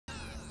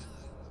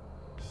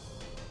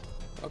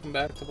Welcome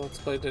back to Let's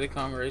Play Diddy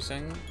Kong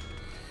Racing.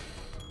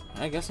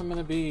 I guess I'm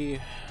gonna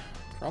be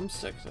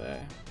Drumstick today.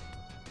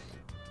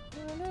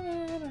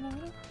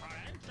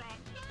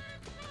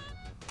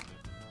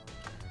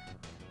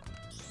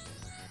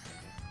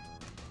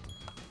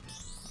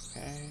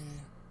 Okay.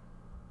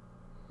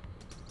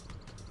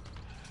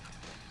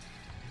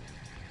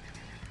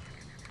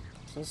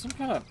 So there's some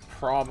kind of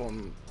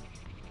problem.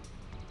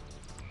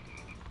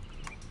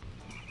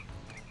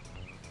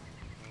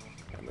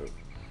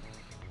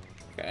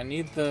 Okay, I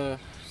need the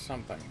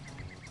something.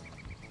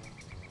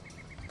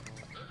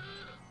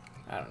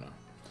 I don't know.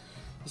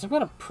 There's some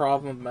kind of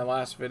problem with my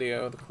last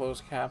video. The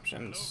closed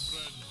captions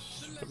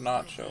would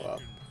not show up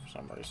for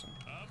some reason.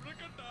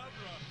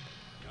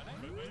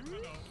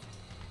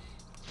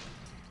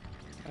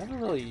 I never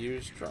really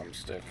used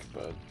Drumstick,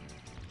 but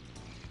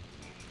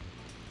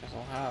guess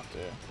I'll have to.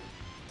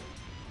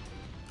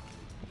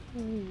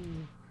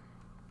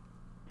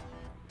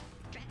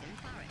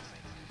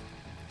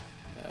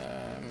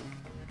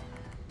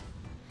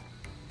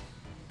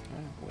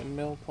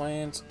 Windmill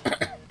planes.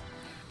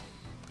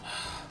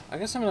 I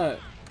guess I'm gonna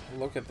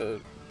look at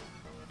the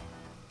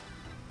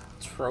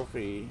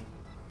trophy.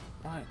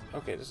 Why?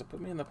 Okay, does it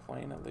put me in the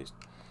plane at least?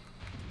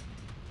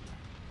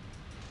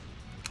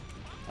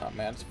 Oh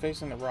man, it's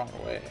facing the wrong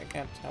way. I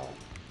can't tell.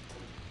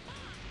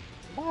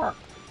 Bark!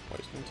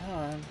 Wasting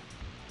time.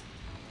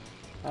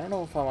 I don't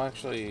know if I'll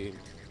actually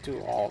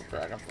do all of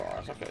Dragon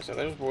Force. Okay, so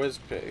there's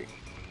Wizpig.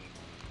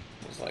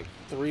 It's like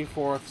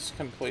 3/4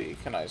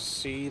 complete. Can I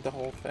see the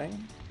whole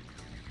thing?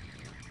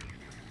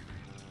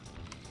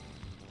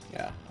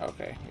 Yeah,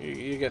 okay.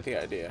 You get the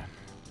idea.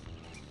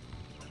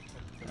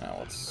 Now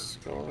let's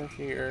go over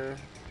here.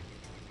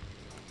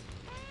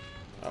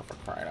 Oh, for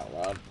crying out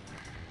loud.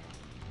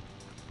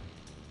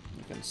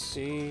 You can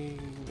see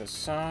the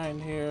sign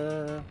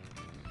here.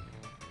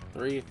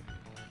 Three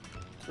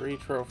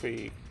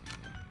trophy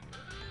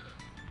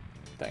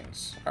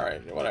things.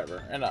 Alright,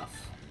 whatever.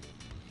 Enough.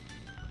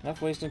 Enough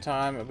wasting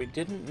time. We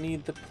didn't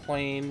need the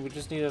plane. We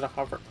just needed a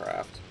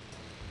hovercraft.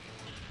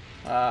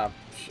 Ah,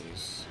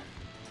 jeez.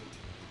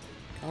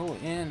 Go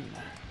in.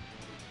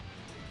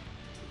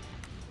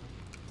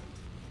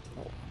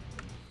 Oh.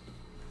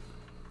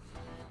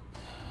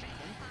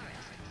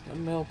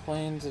 Windmill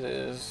planes it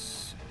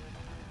is.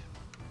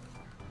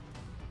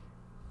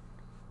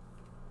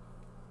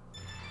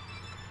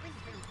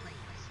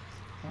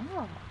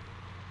 Oh.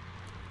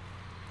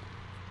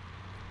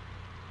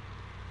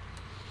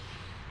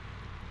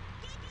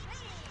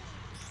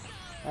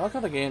 I like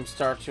how the game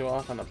starts you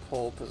off in a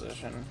pole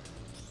position.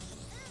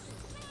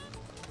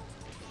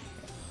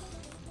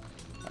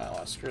 Well,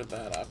 I screwed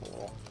that up a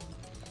little.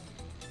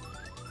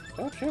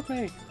 Don't shoot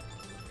me!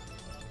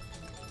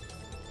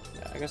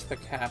 Yeah, I guess the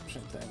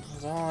caption thing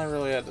is all I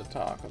really had to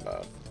talk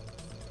about.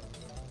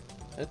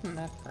 Isn't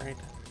that great?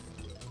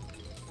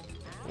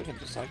 We can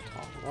just, like,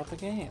 talk about the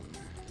game.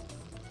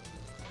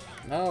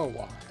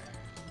 No!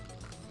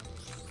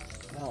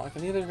 No, I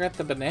can either get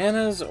the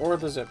bananas or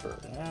the zipper.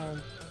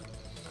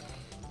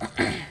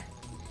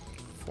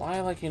 Fly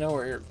like you know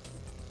where you're...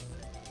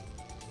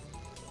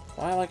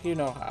 Fly like you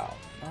know how.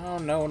 Oh,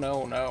 no,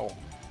 no, no.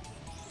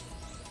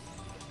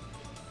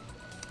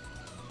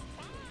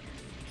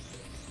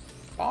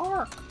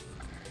 Bark!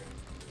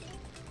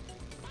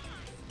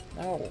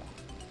 No.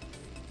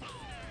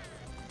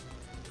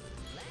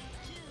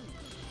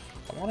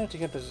 I wanted to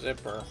get the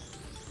zipper.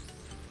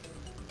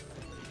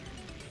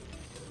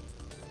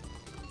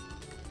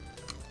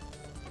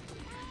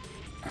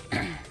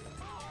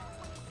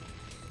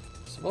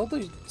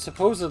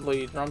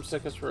 Supposedly,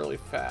 Drumstick is really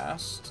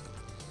fast.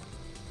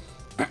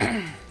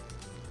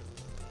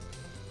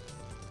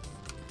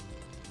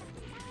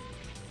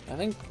 I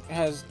think it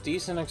has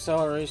decent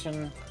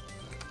acceleration.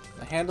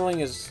 The handling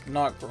is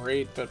not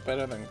great, but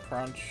better than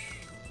Crunch.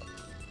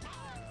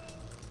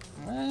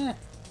 Eh.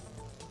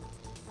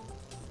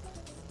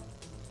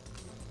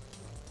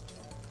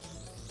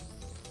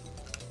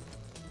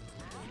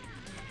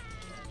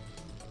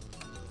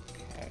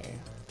 Okay.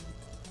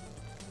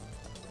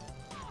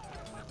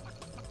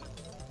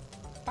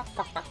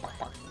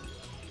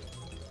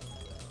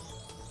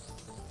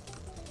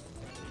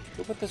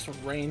 Look at this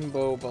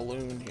rainbow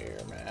balloon here,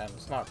 man.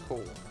 It's not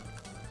cool.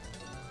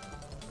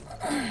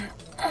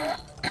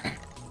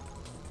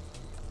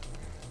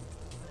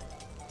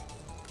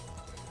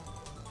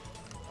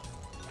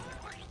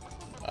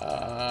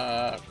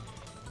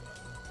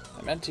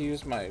 I meant to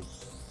use my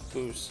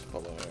boost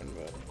balloon,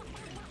 but...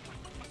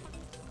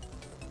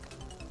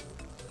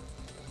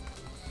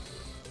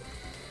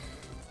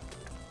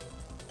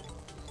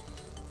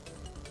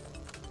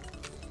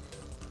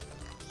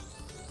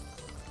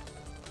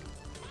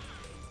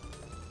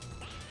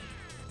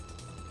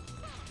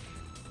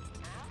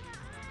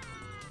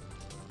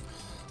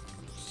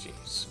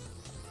 Jeez.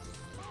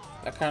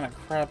 That kind of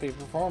crappy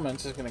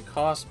performance is going to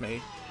cost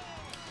me.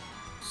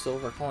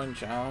 Silver coin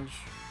challenge.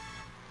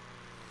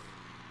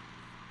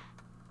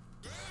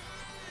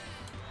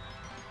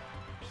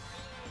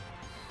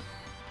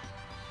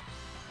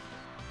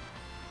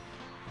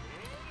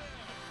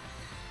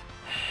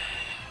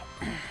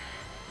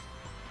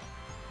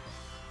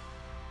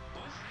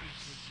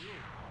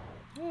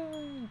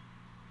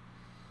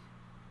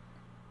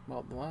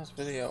 Well, the last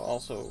video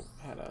also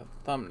had a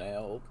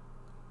thumbnail.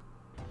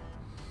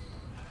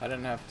 I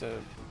didn't have to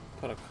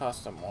put a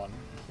custom one.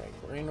 Okay,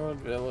 Greenwood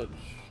Village.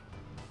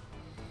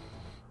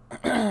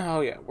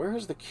 Oh yeah, where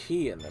is the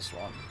key in this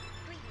one?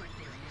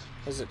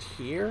 Is it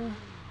here?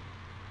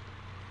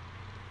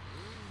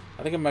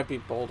 I think it might be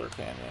Boulder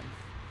Canyon.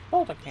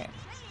 Boulder Canyon.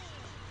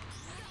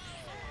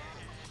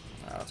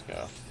 Alright, let's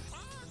go.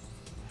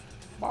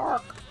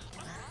 Bark!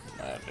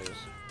 Oh, jeez.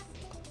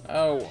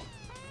 Oh!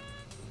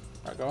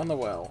 Alright, go in the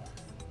well.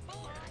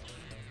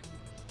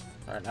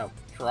 Alright, now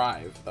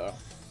drive, though.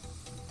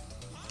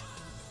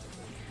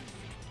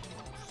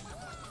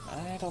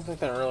 I don't think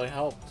that really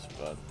helped,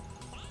 but...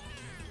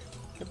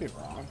 could be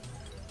wrong.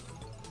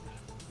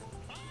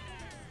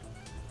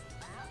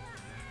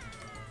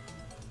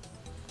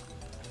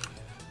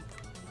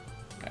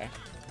 Okay.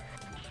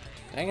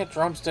 Dang it,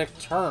 Drumstick,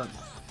 turn!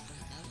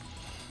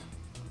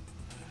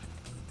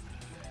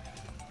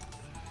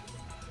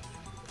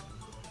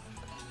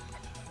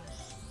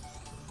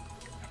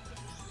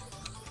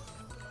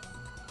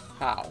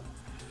 How?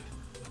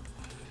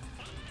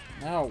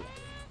 No.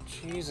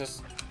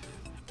 Jesus.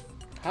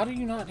 How do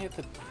you not hit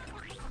the...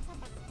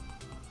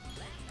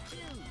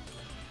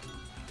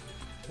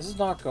 This is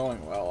not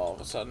going well all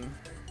of a sudden.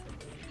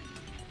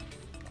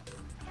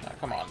 Now,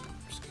 come on.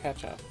 Just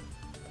catch up.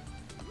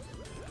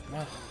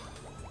 Ugh.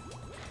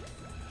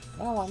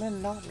 Well, I'm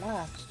in not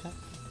last.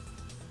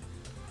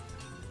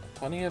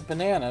 Plenty of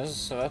bananas,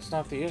 so that's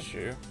not the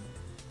issue.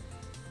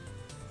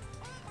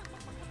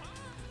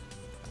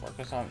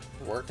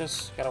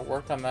 Gotta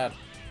work on that.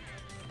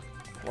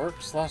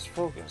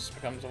 Work/focus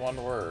becomes one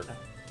word.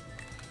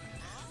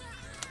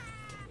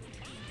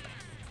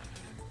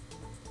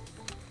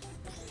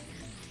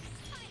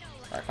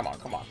 Alright, come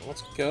on.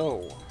 Let's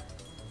go.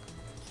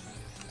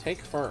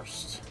 Take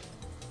first.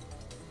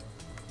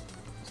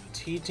 Is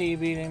TT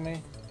beating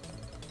me?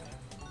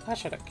 I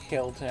should have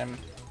killed him.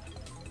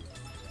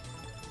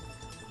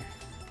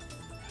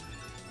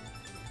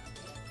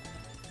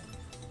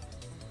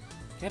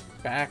 Get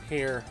back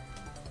here.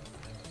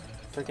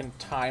 Freaking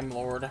Time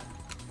Lord.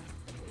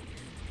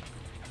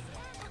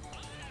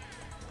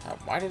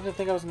 Why did I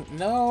think I was...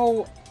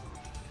 No!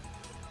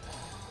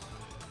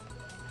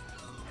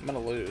 I'm gonna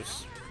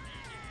lose.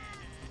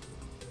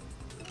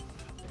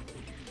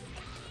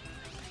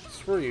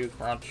 Screw you,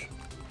 Crunch.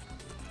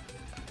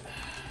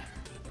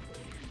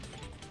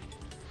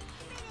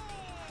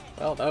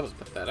 Well, that was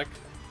pathetic.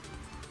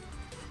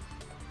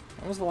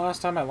 When was the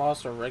last time I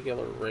lost a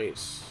regular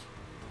race?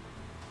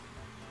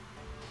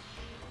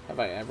 Have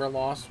I ever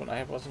lost when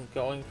I wasn't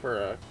going for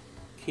a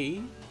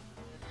key?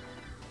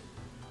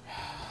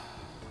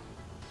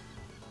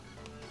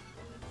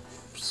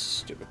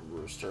 Stupid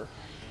rooster.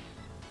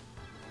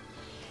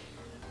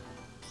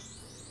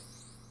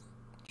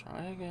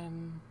 Try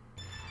again.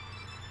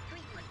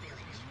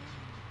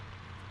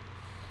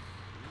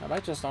 I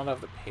might just not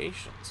have the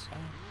patience. I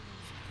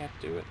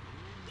can't do it.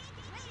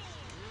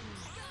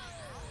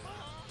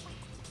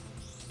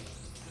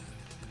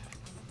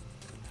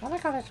 I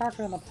like how they start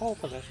you in the pole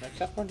position,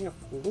 except when you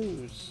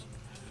lose.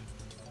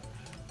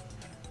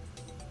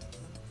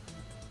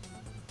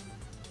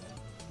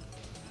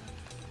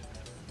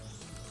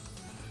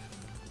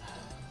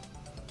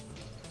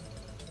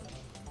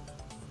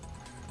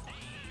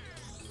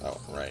 Oh,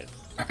 right.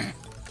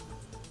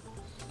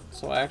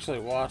 So I actually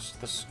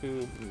watched the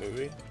Scoob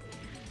movie.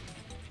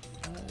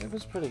 It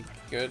was pretty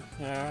good,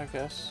 you know, I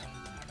guess.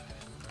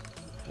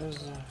 It was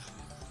a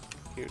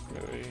cute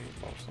movie,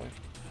 mostly.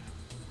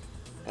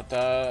 But,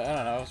 I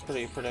don't know, it was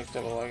pretty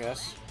predictable, I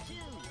guess.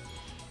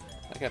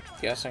 I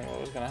kept guessing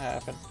what was gonna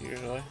happen,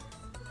 usually.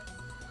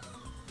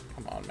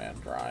 Come on, man,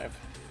 drive.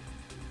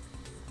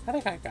 I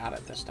think I got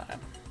it this time.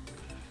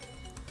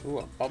 Ooh,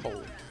 a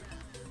bubble.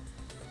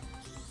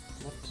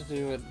 What to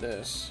do with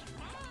this?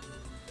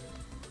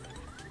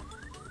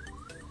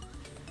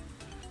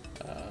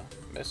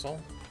 Missile?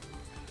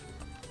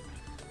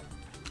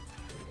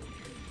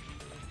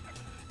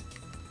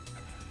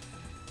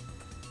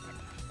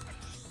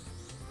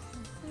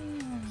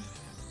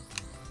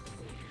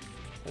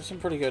 There's some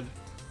pretty good,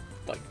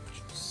 like,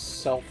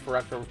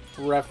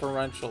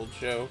 self-referential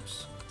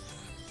jokes.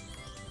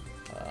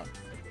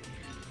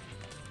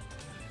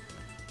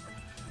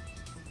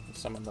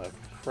 Some of the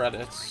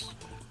credits.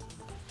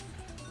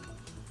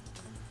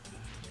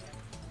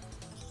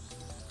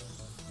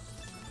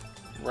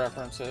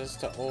 References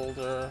to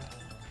older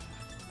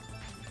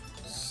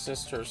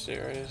sister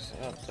series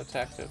of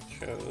detective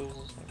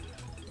shows,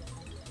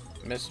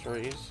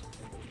 mysteries.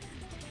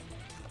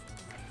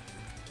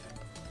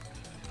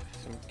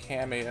 Some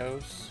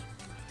cameos.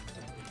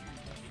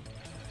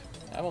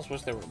 I almost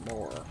wish there were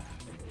more.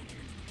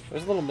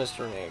 There's a little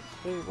mystery egg.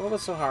 What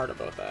was so hard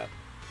about that?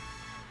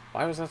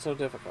 Why was that so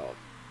difficult?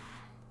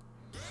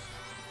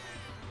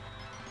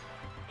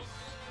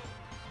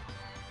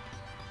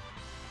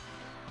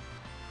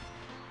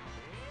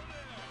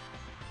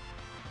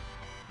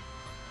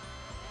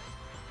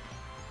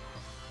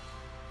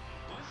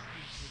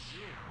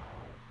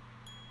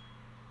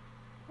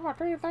 What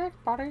do you think,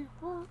 buddy?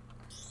 What?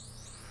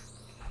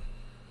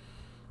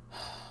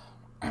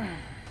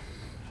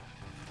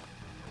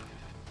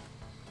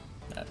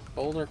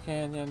 Boulder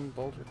Canyon,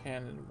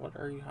 what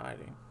are you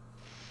hiding?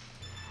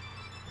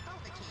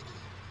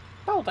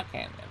 Boulder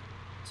Canyon.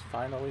 It's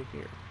finally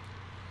here.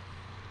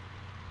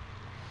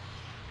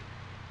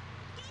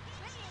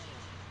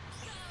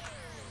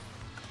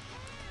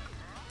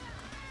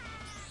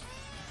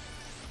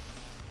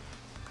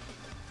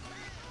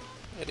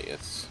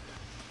 Idiots.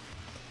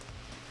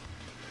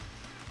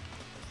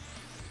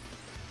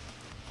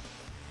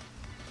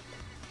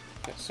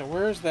 Okay, so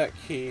where's that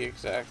key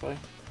exactly?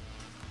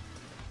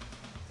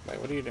 Wait,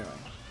 what are you doing?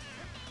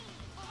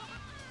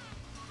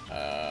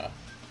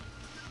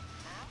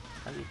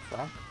 Are you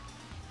drunk?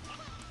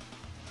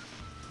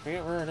 I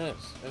forget where it is.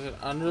 Is it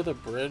under the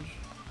bridge?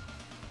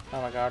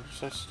 Oh my god,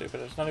 you're so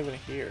stupid. It's not even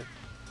here.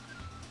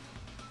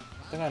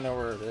 I think I know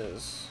where it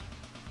is.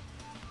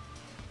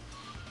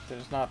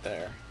 It's not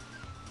there.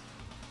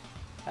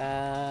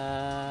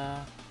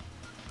 Oh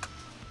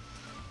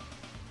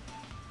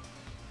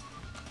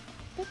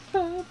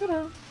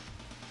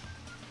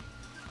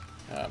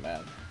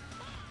man.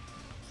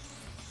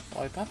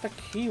 Well, I thought the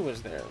key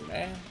was there,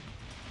 man.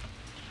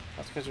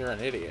 That's because you're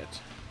an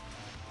idiot.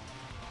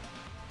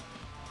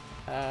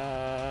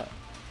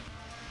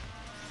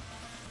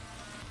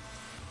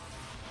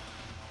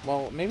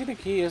 Well, maybe the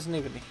key isn't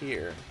even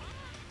here.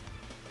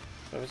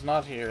 If it's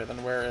not here,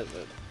 then where is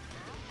it?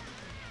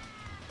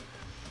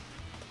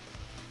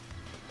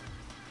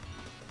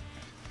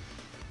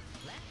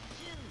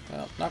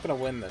 Well, not gonna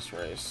win this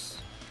race.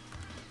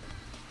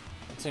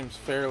 It seems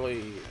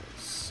fairly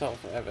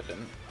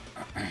self-evident.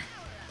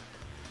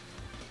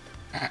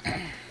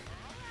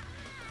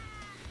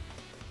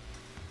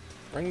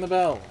 Ring the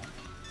bell.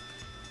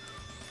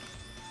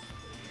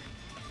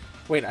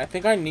 Wait, I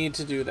think I need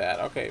to do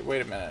that. Okay,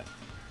 wait a minute.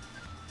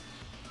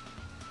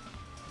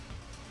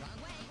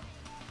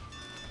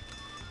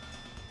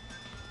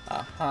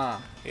 Uh-huh.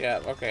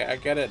 Yeah, okay, I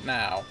get it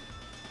now.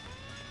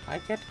 I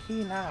get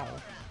key now.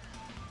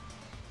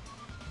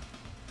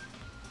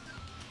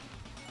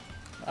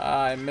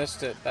 I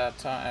missed it that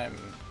time.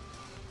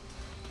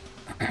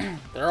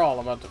 They're all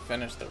about to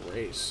finish the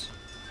race.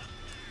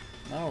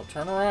 No,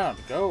 turn around.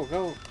 Go,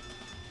 go.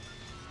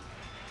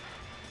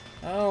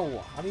 Oh,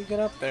 how do you get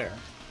up there?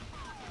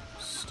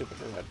 Stupid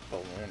red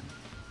balloon.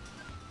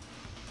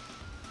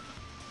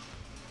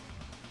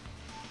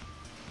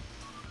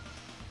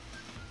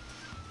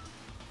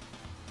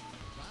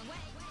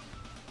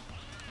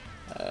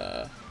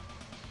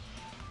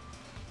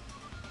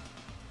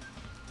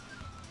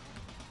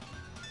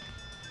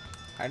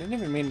 I didn't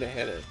even mean to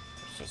hit it.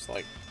 It's just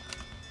like...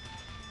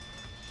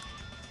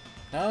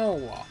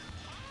 No!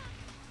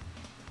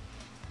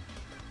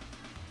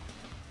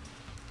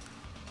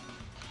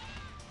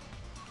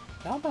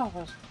 That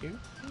was cute.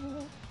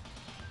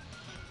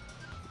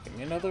 Give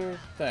me another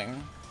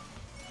thing.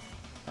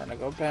 I'm gonna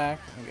go back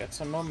and get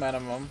some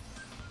momentum.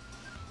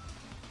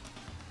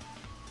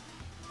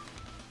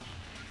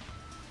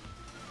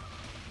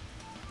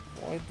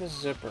 Avoid the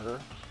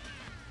zipper.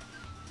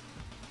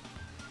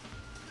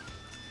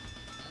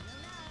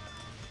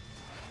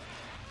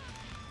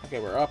 Okay,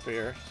 we're up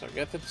here, so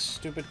get the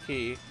stupid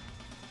key.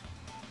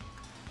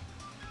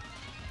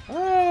 Ah,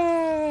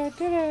 I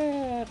did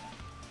it!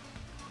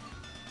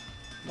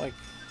 Like,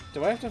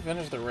 do I have to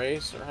finish the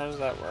race, or how does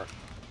that work?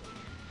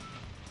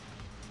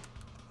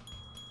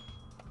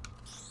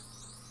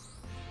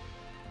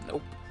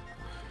 Nope.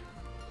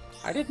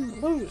 I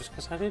didn't lose,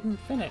 because I didn't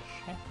finish.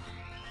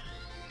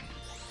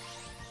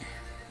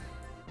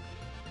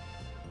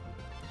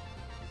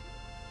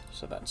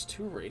 So that's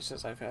 2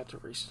 races I've had to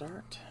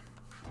restart.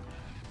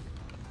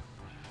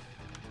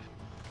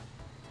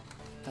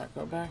 Alright,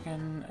 go back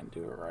in and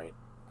do it right.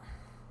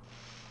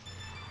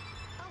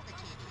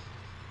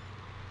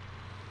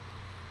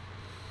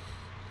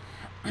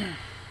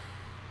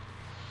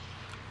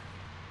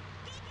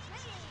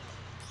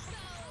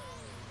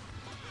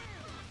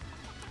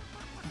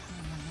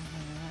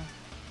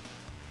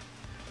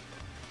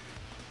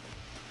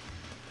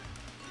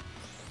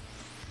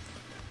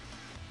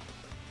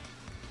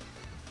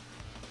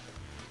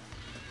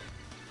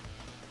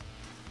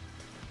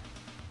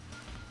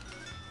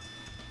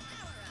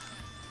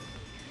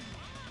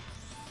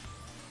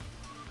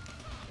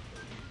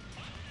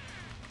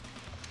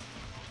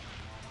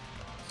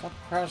 Stop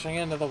crashing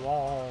into the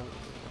wall.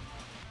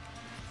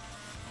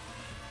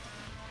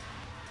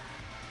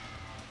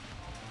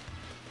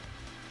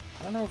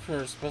 I don't know if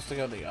you're supposed to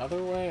go the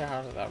other way, or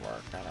how does that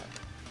work?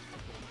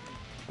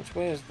 Which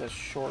way is the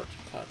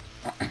shortcut?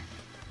 Thank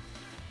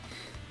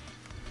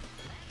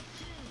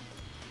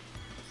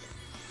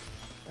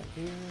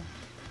you.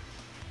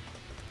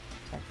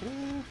 Thank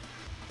you.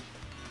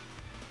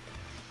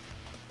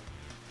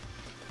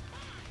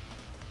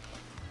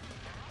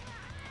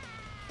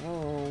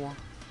 Oh.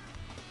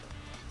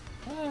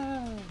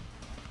 Ah.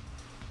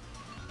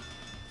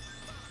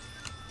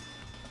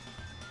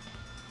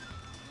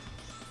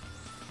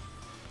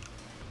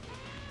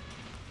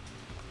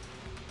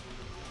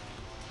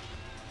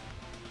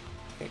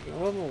 Okay, go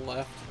to the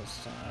left this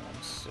time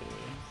and see.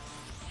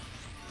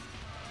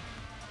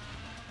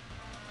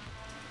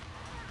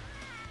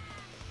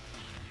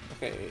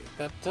 Okay,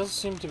 that does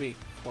seem to be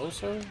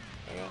closer,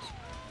 I guess.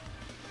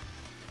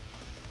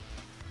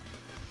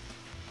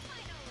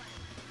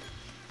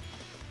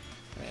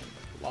 I mean,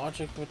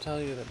 logic would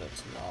tell you that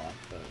it's not,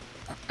 but...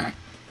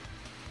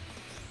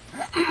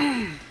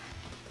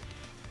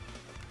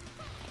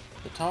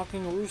 The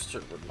talking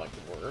rooster would like to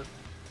work.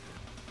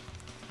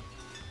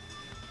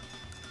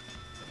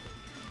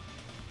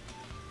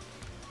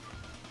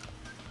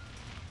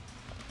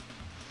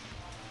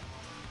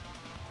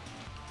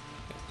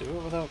 Do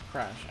it without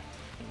crashing.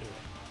 You can do it.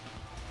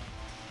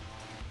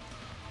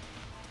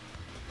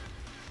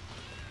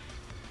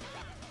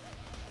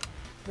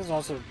 There's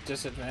also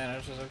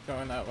disadvantages of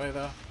going that way,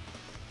 though.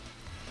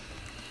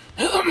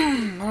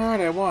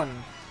 Alright, I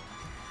won.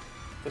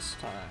 This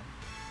time.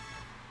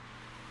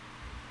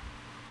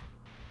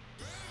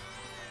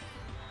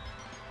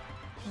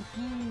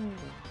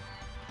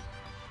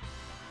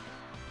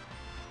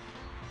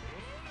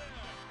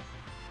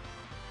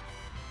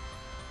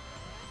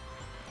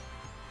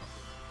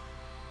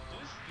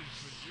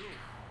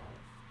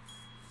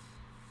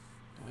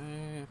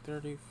 Hey,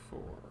 34.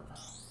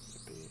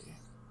 Yippee.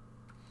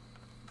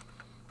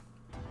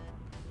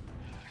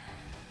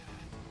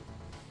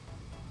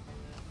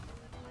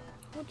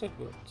 Haunted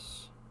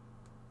Woods.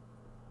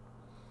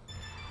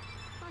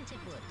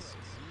 Haunted Woods.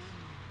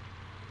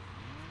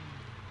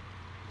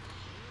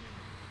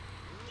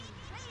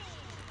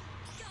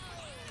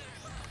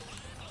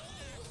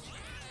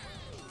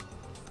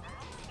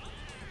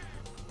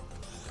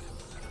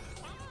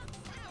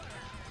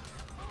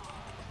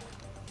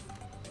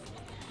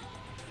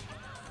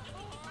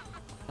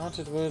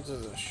 Haunted Woods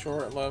is a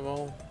short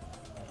level.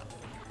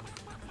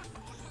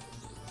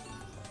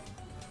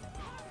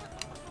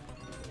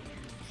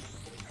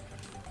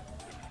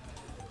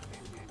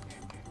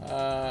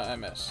 I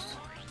missed.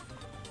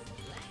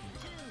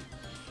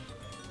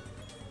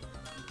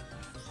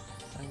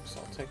 Thanks,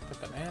 I'll take the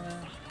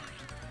banana.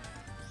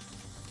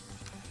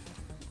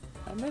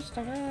 I missed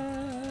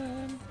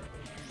again.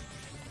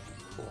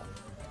 Cool.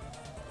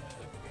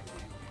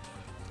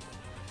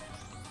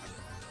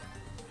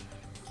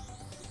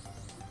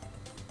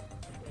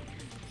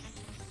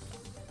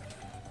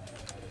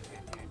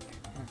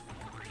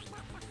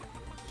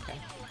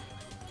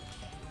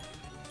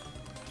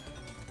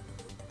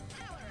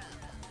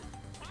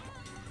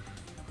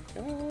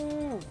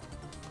 Go!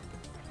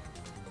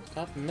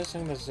 Stop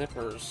missing the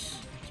zippers.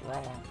 What's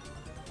wrong?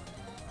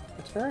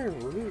 It's very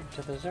rude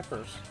to the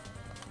zippers.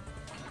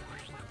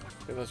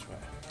 Go this way.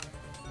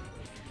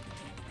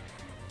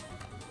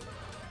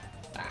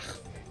 Ah.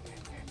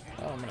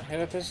 Oh, I'm gonna hit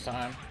it this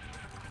time.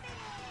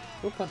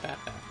 Who put that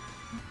down?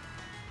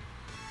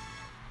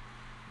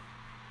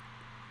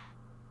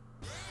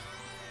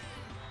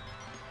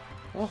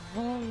 Oh,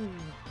 oh.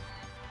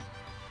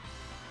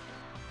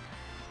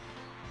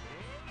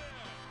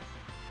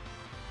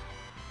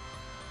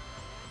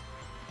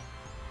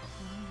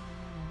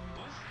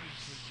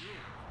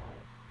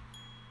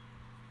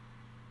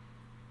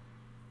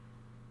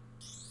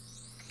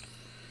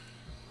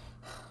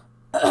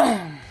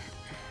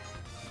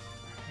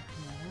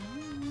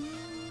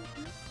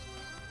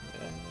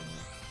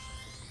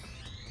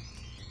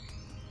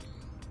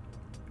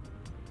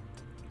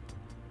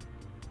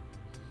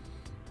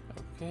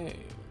 Okay.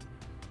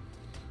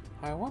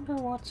 I wonder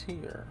what's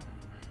here.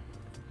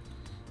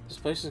 This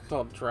place is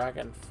called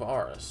Dragon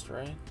Forest,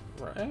 right?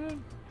 Right? Anyway,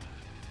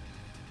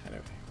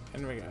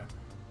 in we go.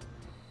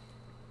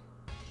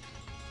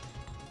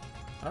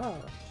 Oh.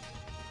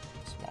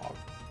 Smog.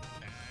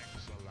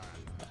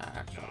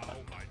 Excellent. Now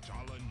I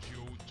challenge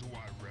you to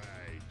a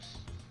race.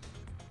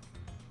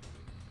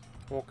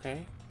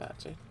 Okay,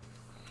 that's it.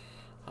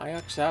 I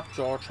accept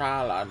your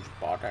challenge,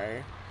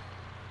 buddy.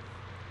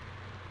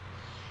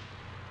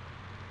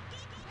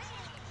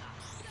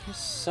 He's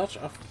such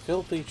a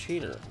filthy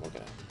cheater. Look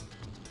at him.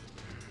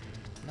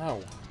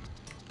 No.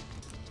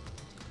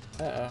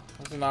 Uh-oh.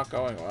 This is not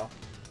going well.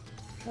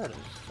 Sure it is.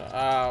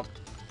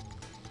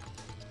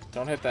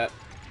 Don't hit that.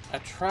 I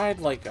tried,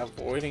 like,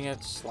 avoiding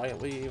it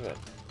slightly, but...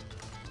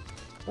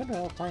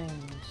 Windmill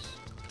planes.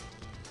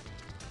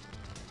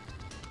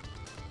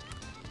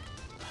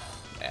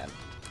 Man.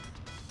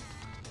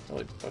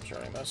 Really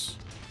butchering this.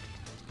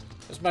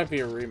 This might be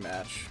a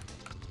rematch.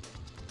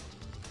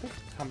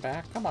 Come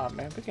back. Come on,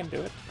 man. We can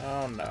do it.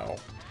 Oh, no.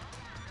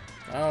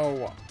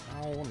 No.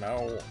 Oh,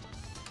 no.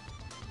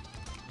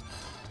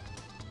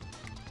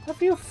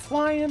 Have you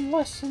flying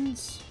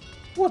lessons?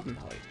 Wouldn't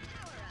I?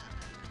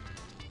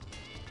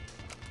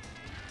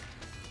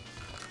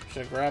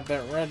 Should have grabbed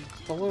that red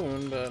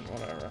balloon, but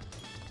whatever.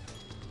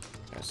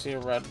 I see a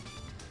red.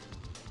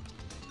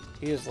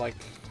 He is like,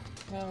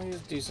 well,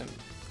 he's decent.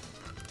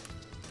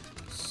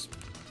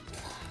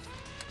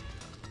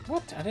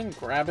 What? I didn't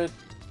grab it.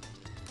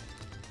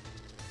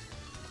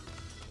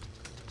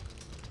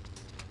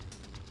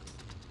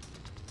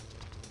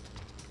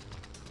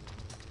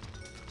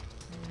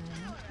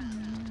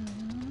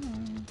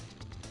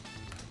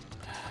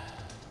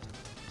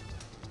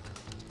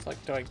 It's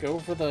like, do I go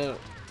for the...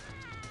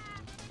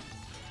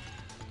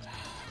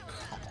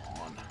 Come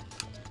on.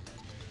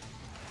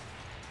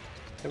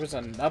 There was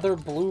another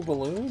blue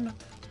balloon?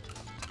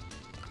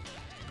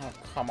 Oh,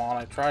 come on.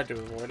 I tried to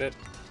avoid it.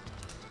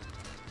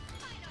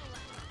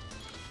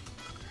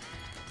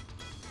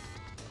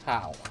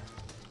 How?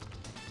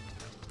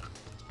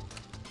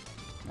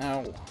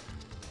 No.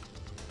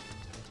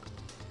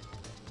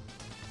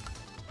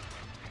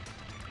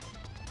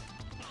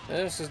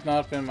 This has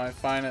not been my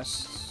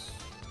finest.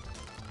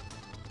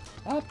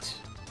 What?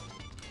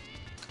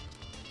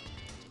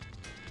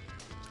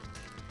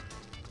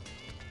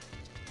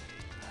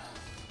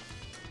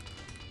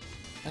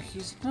 Like,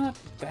 he's not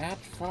that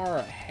far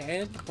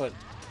ahead, but...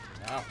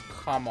 Oh,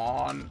 come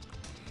on.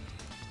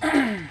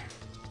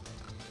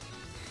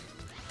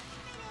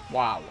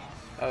 Wow.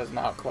 That was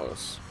not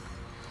close.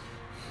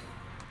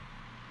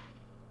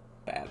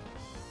 Bad.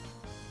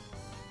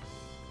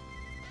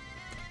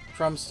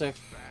 Drumstick.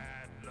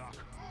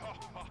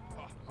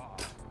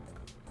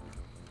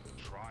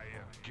 Try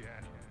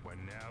again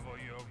whenever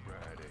you're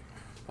ready.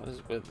 What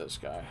is with this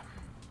guy?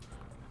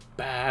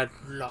 Bad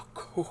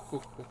luck.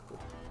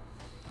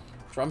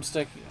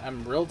 Drumstick,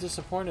 I'm real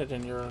disappointed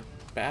in your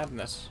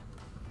badness.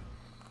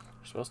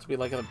 You're supposed to be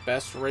like the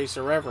best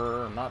racer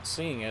ever, not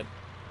seeing it.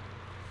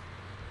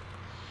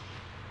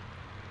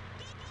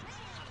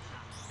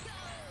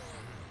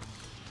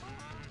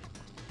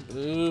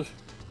 Ugh.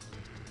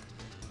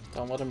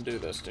 Don't let him do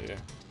this to you.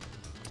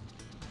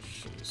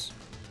 Jeez.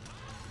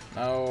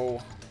 No.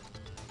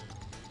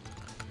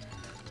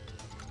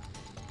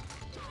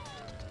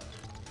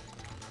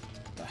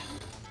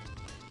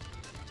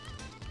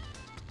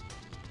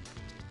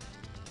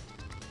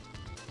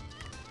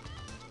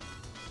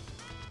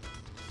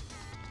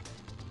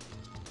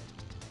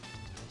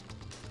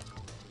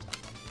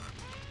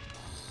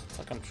 It's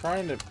like I'm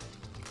trying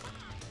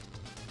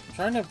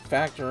to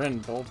factor in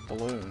both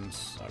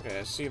balloons. Okay,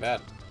 I see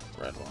that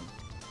red one.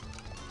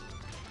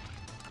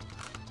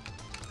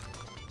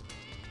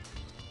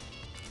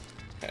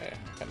 Okay,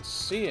 I can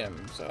see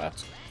him, so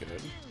that's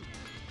good.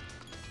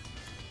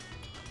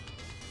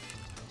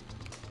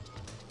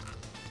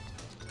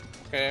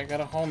 Okay, I got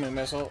a homing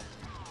missile.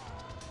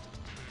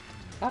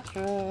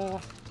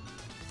 Gotcha!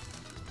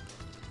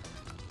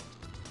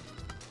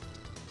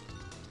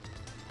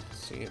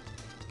 See it.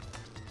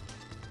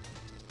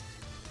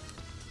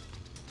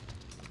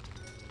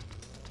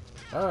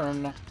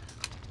 Burn.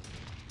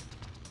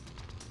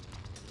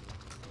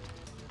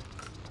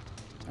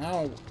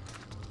 Ow.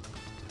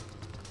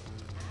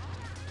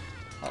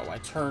 Oh, I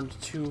turned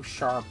too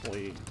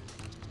sharply.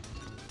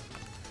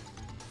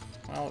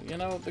 Well, you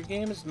know, the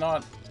game is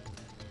not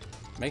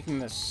making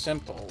this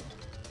simple.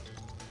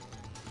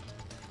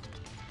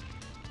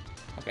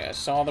 Okay, I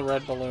saw the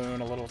red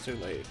balloon a little too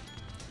late.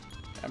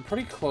 I'm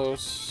pretty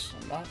close.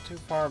 I'm not too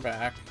far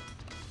back.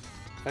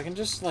 If I can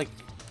just, like,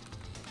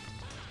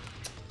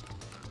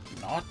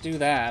 not do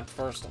that,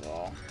 first of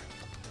all.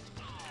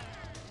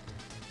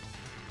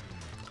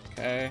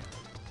 Okay.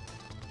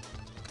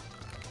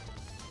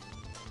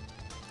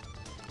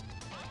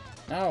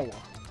 No.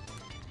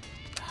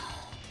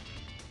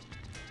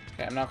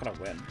 Okay, I'm not gonna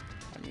win.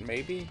 I mean,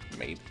 maybe?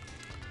 Maybe.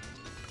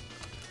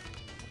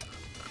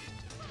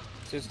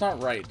 See, it's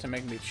not right to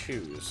make me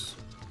choose.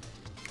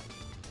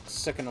 It's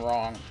sick and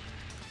wrong.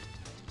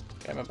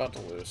 Okay, I'm about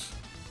to lose.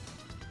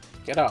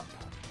 Get up.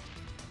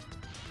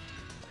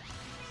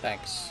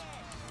 Thanks.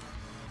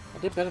 I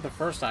did better the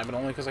first time, but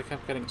only because I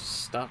kept getting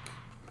stuck.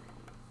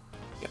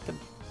 Get the...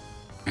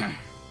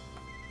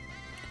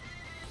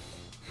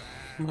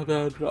 My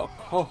bad luck.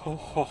 Ho ho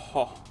ho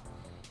ho.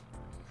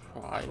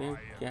 Try it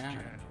again.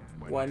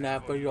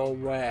 Whenever you're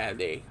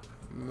ready.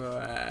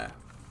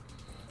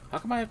 How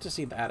come I have to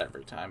see that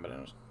every time, but I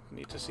don't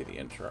need to see the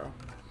intro?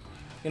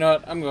 You know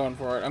what? I'm going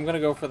for it. I'm gonna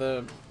go for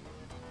the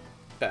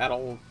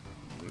battle...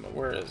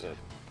 Where is it?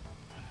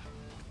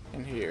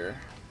 In here.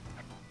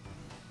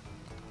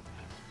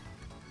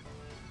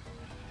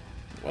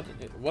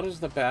 What is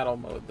the battle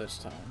mode this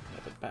time?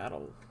 The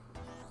battle...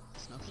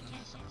 Smokey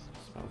Castle.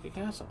 Smokey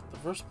Castle. The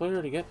first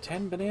player to get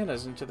 10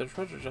 bananas into the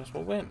treasure chest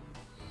will win.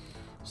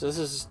 So this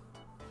is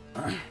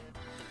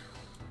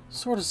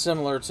sort of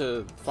similar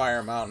to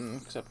Fire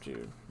Mountain, except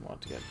you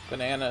want to get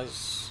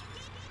bananas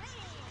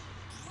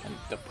and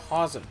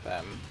deposit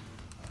them.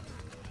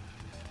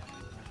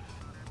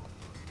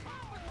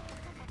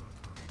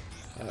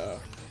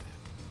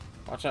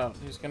 Watch out,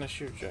 he's gonna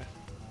shoot you.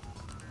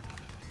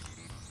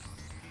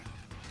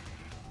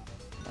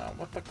 No,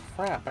 what the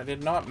crap? I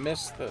did not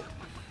miss the...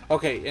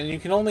 Okay, and you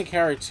can only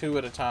carry 2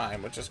 at a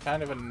time, which is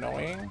kind of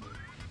annoying.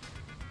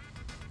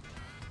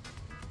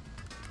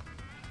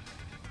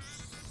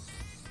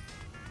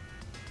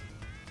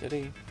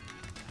 Diddy.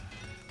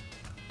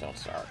 Don't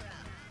start.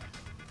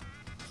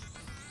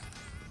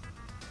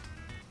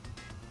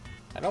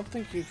 I don't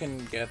think you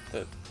can get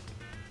the...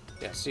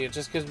 Yeah, see, it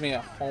just gives me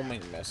a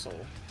homing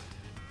missile.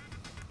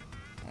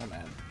 Oh,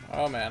 man.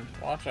 Oh, man.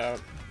 Watch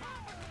out.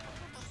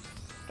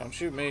 Don't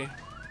shoot me.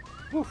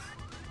 Woof.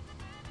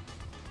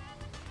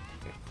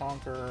 Okay,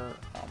 conquer.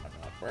 Oh, my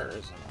God. Where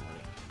is it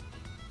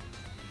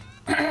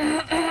already?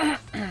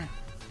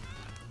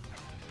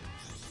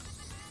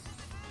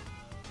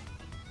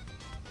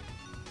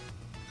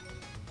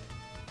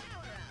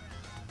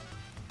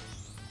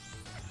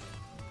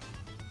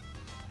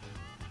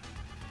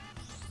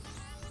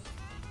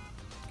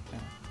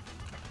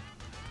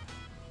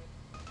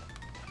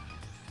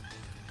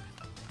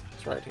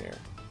 It's right here.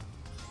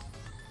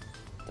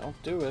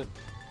 Don't do it.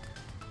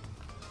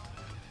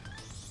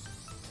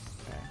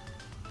 Okay.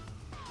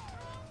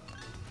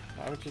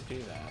 Why would you do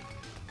that?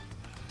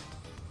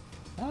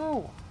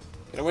 No!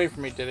 Get away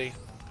from me, Diddy.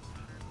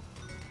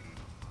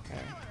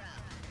 Okay.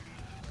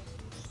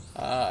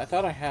 I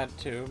thought I had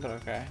two, but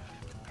okay.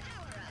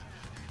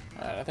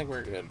 Alright, I think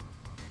we're good.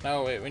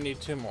 No, wait, we need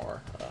two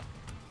more.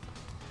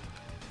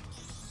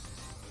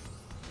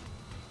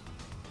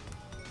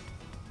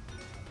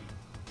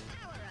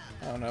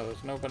 Oh no,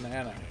 there's no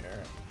banana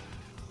here.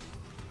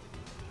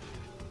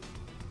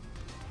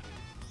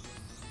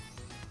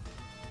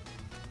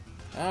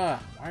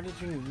 Ah, why did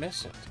you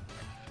miss it?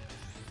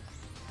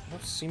 There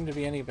don't seem to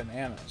be any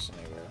bananas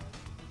anywhere.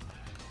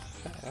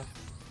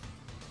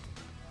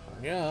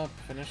 Hurry up,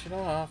 finish it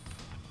off.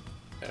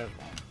 There's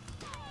one.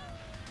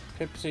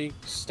 Pipsy,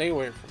 stay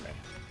away from me.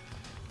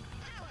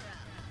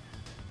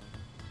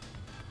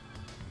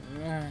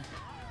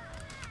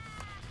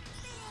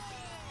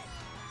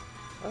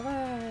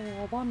 Hooray,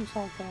 I won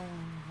something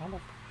on the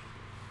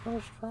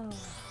first try.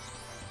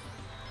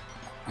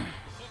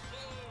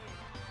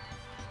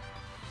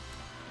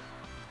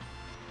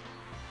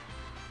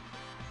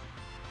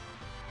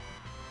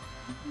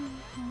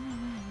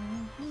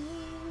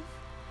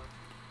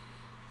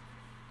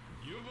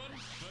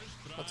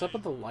 What's up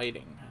with the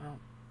lighting?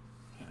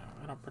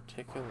 I don't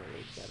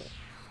particularly get it.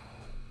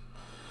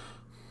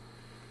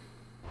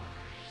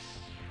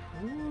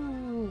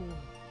 Ooh,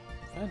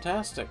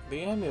 fantastic.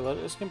 The amulet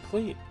is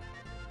complete.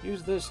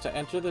 Use this to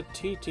enter the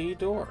TT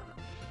door.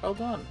 Well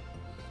done.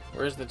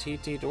 Where's the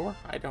TT door?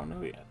 I don't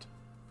know yet.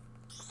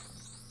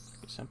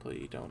 You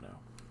simply don't know.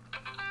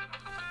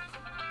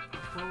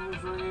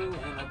 Phone's ringing,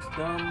 and that's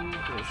dumb.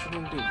 It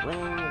shouldn't be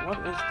ringing. What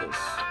is this?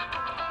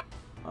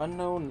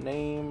 Unknown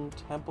name,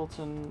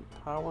 Templeton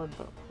powered,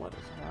 but what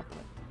is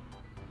happening?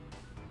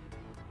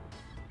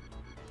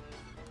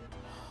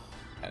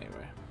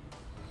 Anyway.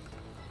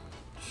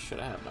 Should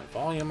I have my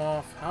volume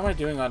off? How am I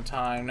doing on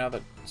time now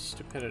that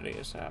stupidity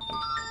has happened?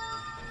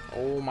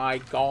 Oh my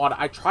god,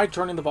 I tried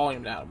turning the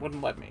volume down. It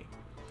wouldn't let me.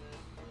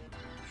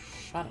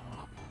 Shut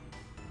up.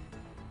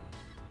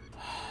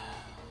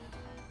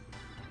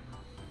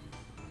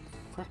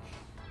 Frick.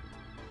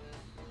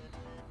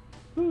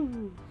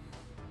 Woo.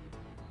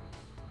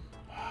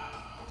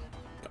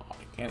 God,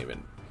 I can't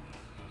even...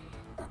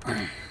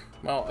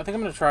 Well, I think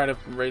I'm going to try to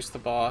race the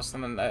boss,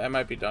 and then I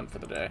might be done for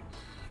the day.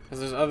 Because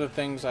there's other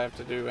things I have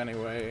to do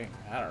anyway.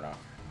 I don't know.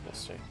 We'll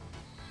see.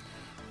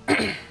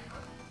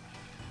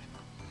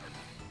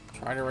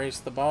 Try to race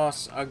the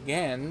boss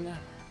again.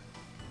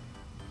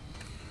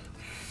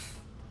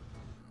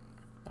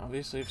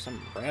 Obviously, if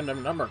some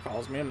random number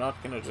calls me, I'm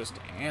not going to just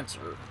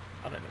answer.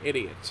 I'm not an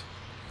idiot.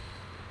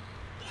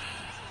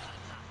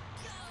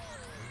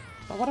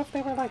 But what if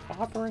they were, like,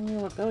 offering you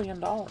 $1 billion?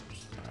 Well,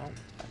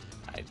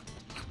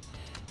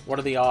 what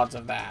are the odds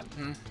of that?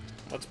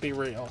 Let's be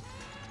real.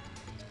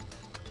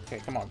 Okay,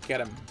 come on,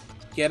 get him.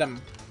 Get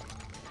him.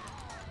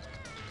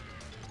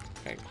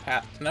 Okay,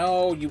 Pat.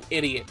 No, you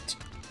idiot.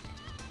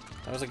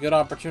 That was a good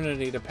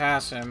opportunity to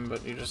pass him,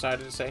 but you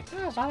decided to say,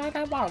 "Yes, all right,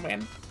 I won't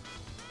win.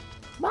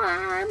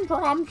 I'm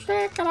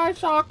Drumstick and I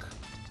suck."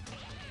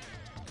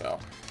 Go.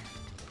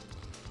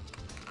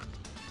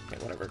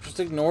 Okay, whatever. Just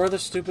ignore the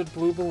stupid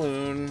blue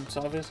balloon. It's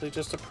obviously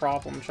just a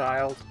problem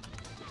child.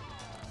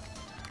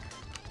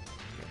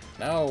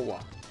 No.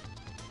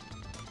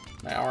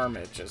 My arm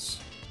itches.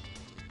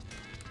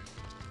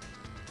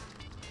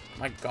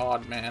 My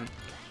god, man.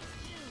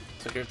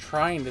 It's like you're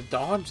trying to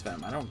dodge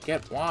them. I don't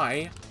get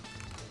why.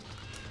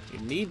 You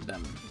need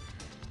them.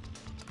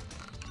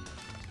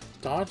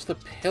 Dodge the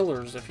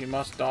pillars if you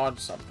must dodge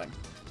something.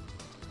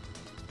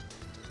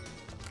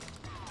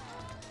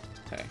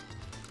 Okay.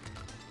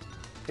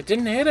 It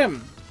didn't hit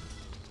him!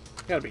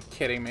 You gotta be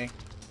kidding me.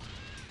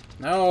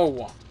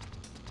 No!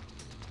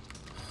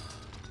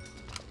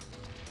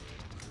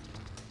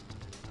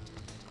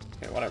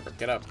 Okay, whatever.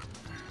 Get up.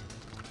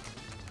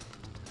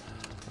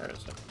 Where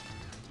is it?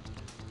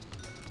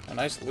 A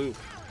nice loop.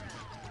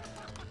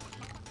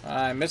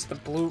 I missed the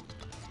bloop.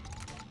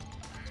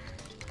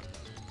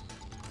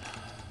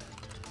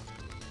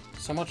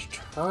 So much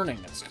turning.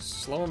 It's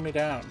slowing me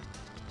down.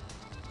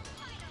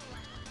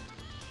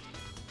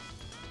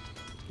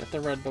 Get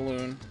the red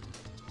balloon.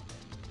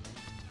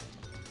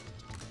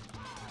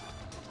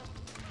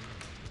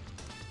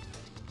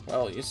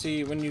 Well, you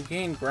see, when you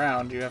gain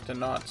ground, you have to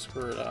not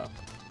screw it up.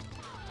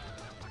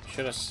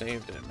 Should have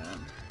saved it,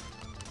 man.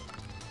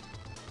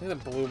 Look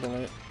at the blue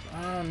balloon.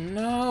 Oh,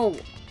 no!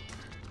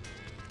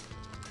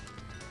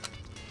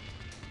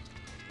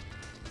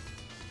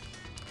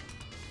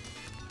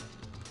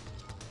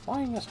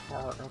 Flying is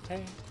hard,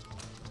 okay?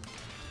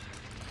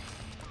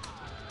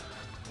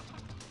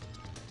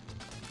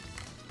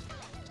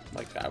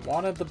 Like, I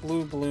wanted the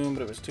blue balloon,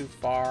 but it was too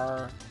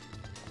far.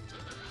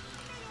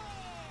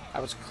 I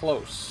was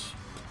close.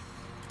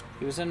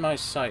 He was in my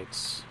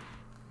sights.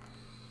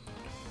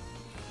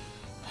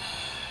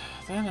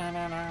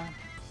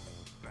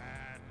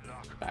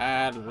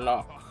 Bad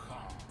luck.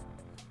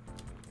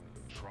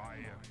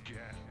 Try again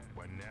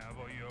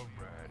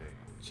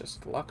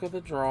Just luck of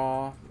the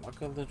draw.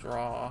 Luck of the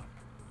draw.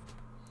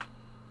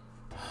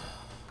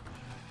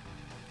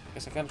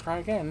 Guess I gotta try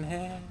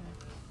again.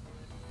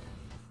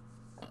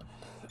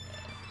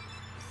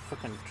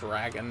 Frickin'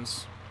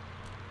 dragons.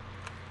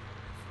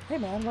 Hey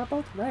man, we're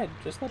both red.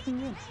 Just let me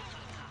win.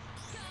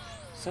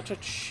 Such a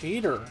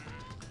cheater.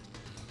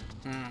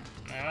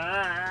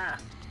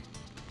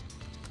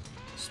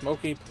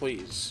 Smokey,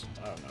 please.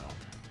 Oh no.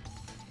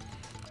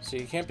 So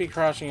you can't be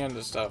crashing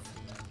into stuff.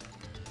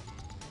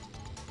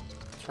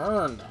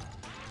 Turn.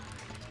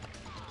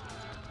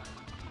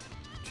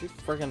 Too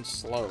friggin'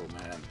 slow,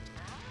 man.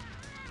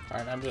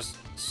 Alright, I'm just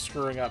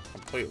screwing up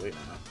completely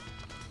now.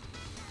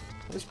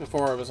 At least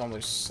before I was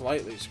only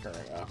slightly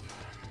screwing up.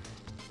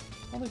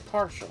 Only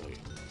partially.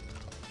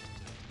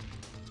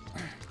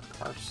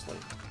 Parsley.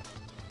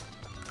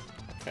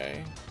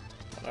 Okay.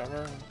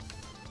 Whatever.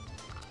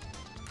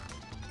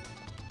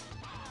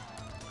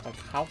 Like,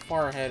 how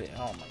far ahead?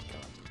 Oh my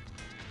god.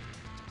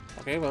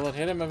 Okay, well, it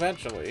hit him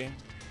eventually.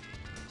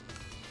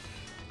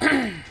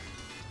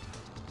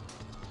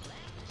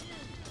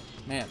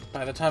 Man,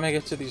 by the time I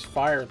get to these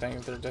fire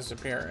things, they're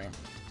disappearing.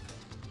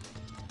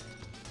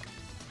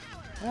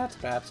 That's a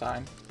bad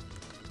sign.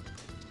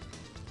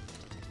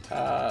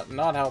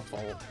 Not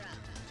helpful.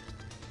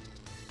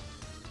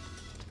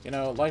 You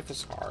know, life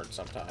is hard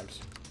sometimes.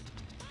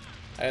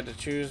 I had to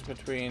choose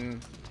between...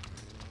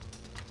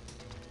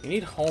 You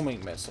need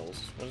homing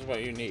missiles. What is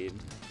what you need?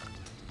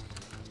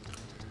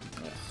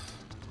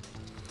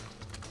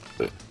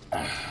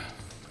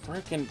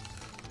 Freaking...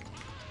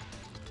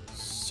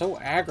 So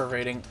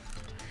aggravating.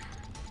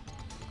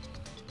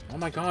 Oh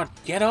my god,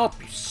 get up,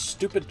 you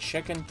stupid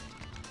chicken.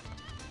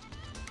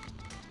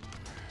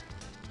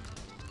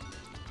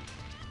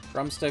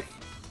 Drumstick.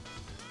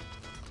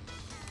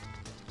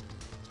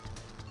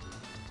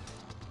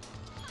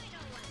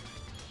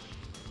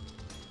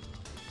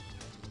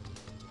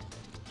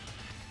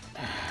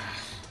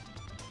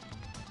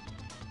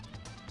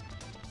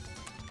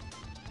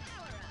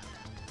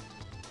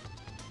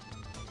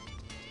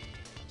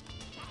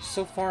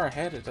 So far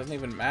ahead, it doesn't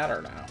even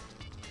matter now.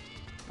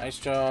 Nice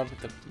job.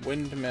 The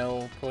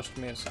windmill pushed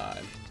me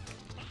aside.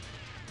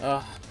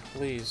 Ugh,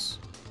 please.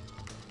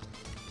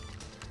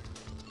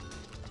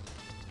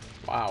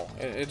 Wow,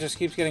 it just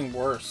keeps getting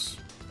worse.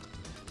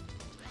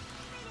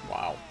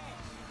 Wow.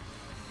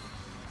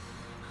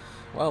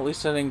 Well, at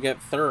least I didn't get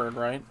third,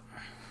 right?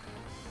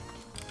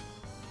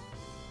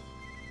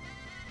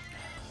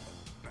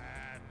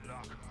 Bad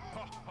luck.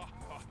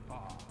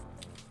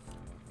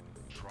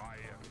 Try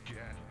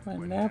again.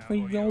 Whenever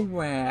you're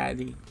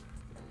ready.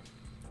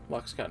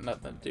 Luck's got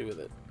nothing to do with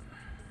it.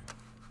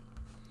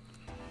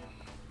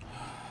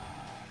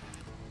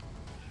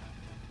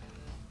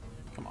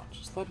 Come on,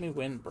 just let me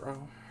win,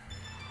 bro.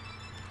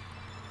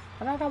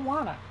 But I don't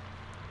wanna.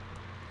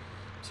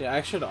 See,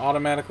 I should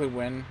automatically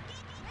win.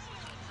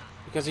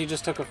 Because he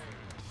just took a...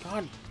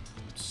 God,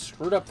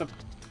 screwed up the...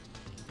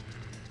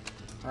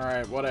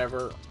 Alright,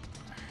 whatever.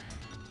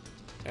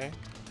 Okay.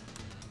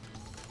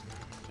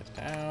 Get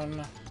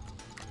down.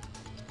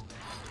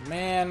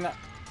 Man.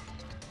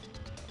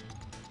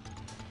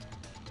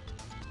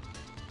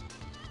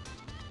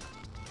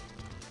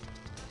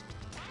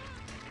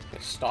 Okay,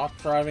 stop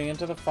driving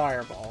into the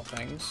fireball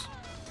things.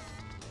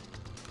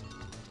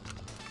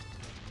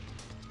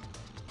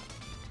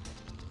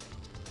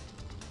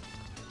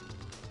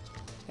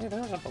 Hey,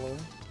 there's a balloon.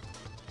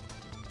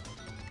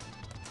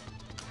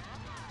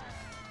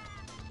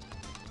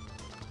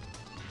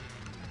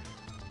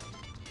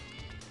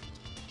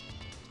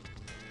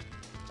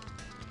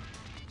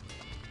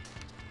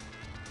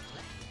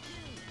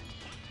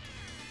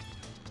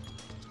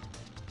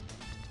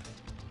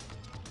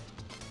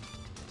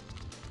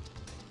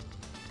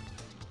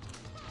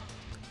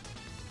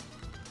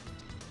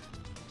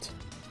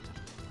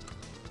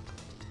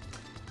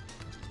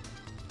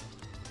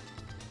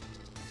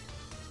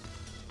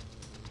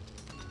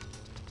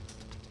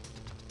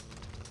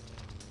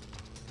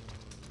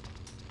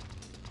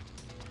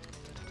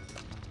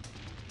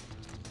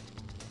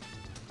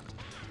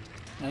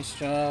 Nice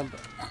job.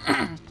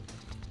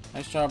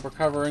 Nice job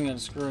recovering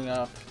and screwing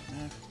up.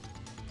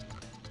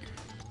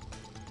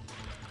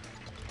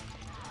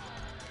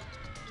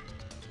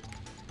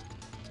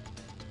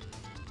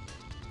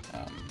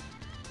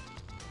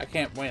 I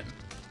can't win.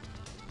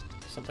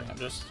 Something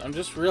I'm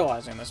just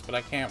realizing this, but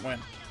I can't win.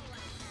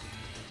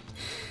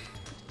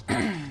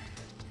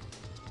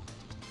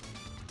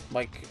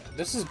 Like,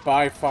 this is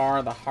by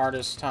far the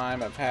hardest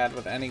time I've had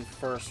with any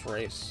first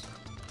race.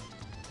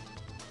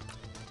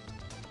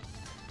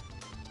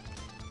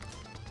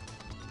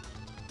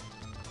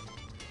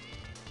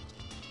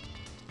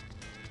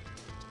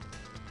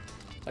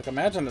 Like,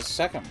 imagine the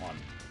second one.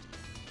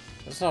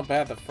 This is how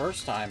bad the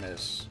first time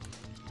is.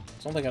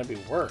 It's only gonna be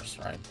worse,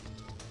 right?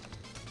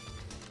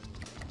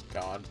 Oh,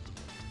 God.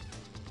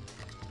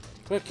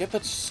 Quick, get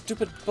that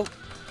stupid book.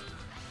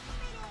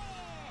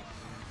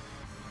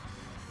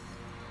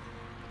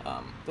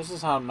 This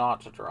is how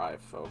not to drive,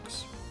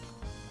 folks.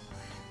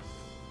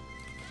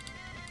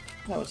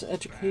 No, it's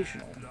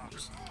educational.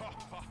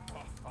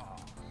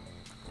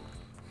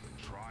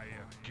 Try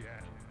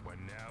again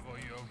whenever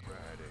you're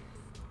ready.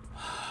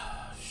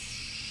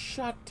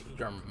 Shut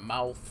your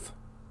mouth.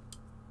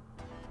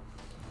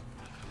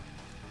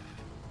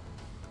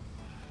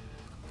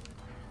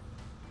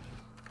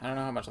 I don't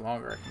know how much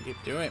longer I can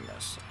keep doing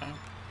this.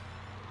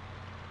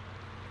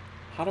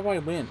 How do I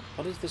win?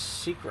 What is the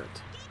secret?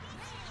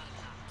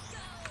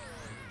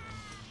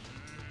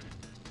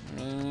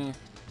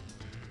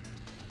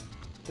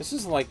 This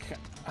is like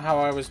how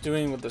I was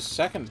doing with the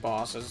second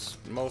bosses,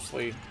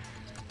 mostly.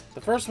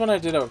 The first one I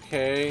did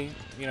okay,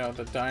 you know,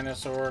 the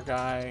dinosaur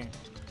guy.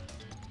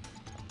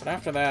 But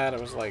after that,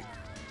 it was like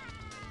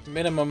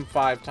minimum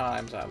 5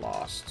 times I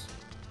lost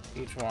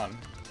each one.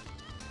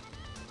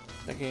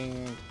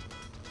 Thinking,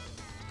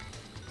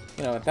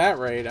 you know, at that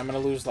rate, I'm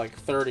going to lose like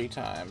 30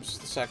 times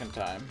the second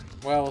time.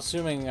 Well,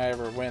 assuming I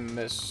ever win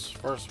this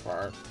first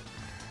part.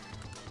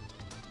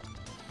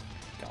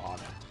 God.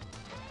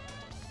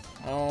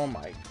 Oh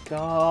my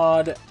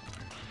God.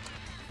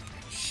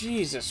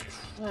 Jesus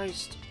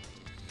Christ.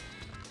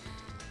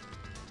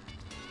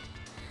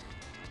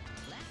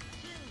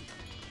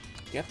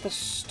 Get the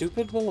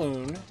stupid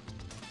balloon.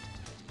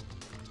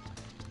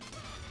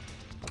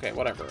 Okay,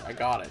 whatever. I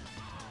got it.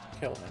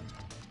 Kill him.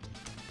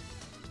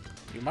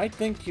 You might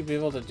think you'd be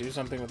able to do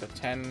something with a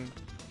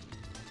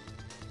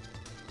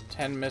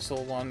 10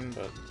 missile one,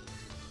 but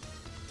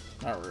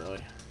not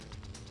really.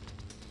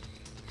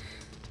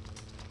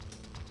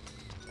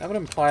 That would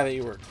imply that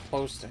you were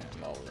close to him,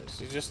 though.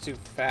 He's just too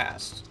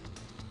fast.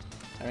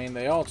 I mean,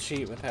 they all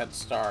cheat with head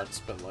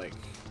starts, but like...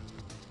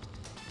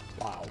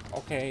 Wow.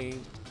 Okay.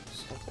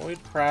 Just avoid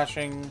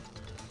crashing.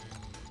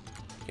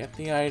 Get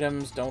the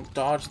items. Don't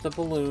dodge the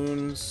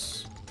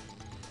balloons.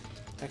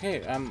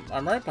 Okay,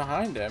 I'm right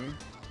behind him.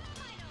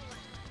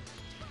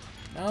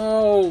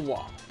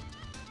 No!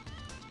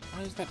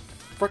 Why is that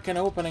frickin'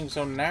 opening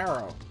so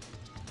narrow?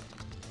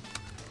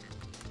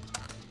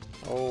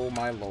 Oh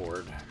my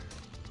lord.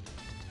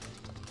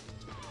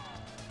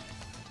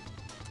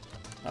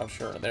 Oh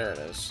sure, there it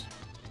is.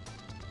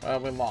 Well,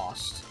 we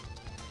lost.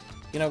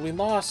 You know, we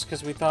lost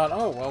because we thought,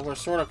 oh, well, we're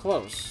sort of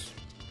close.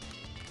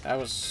 That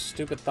was a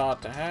stupid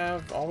thought to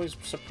have. Always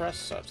suppress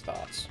such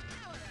thoughts.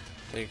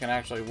 So you can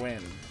actually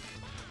win.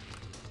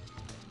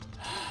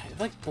 It,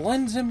 like,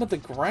 blends in with the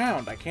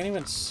ground. I can't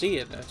even see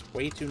it, and it's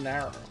way too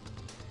narrow.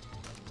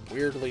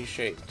 Weirdly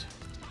shaped.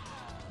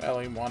 Well,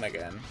 he won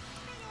again.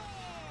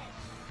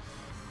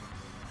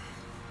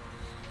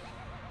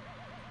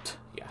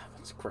 Yeah,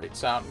 that's a great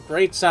sound.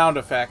 Great sound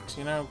effect.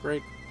 You know,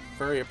 great.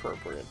 Very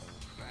appropriate.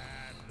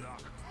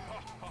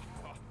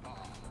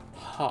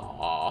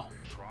 Aww.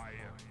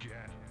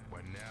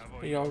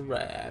 You're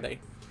ready.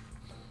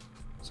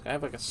 Does this guy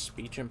have like a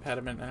speech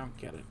impediment? I don't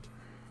get it.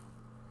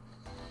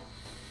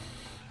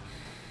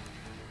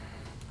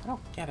 I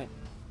don't get it.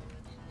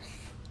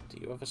 Do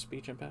you have a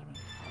speech impediment?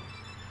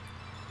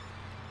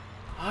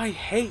 I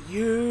hate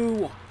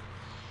you!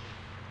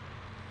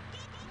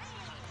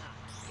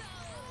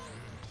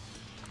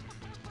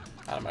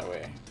 Out of my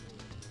way.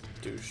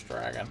 Douche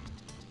dragon.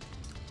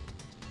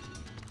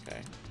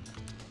 Okay.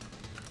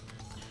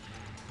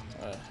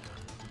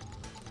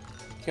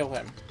 Kill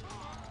him.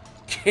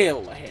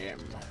 Kill him!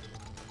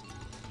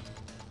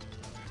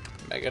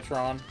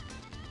 Megatron.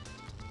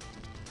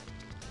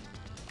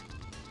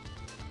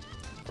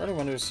 For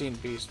anyone who's seen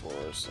Beast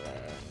Wars,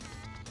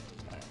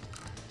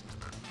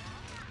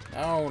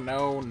 no,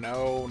 no,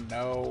 no,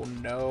 no,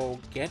 no.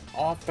 Get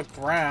off the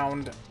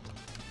ground.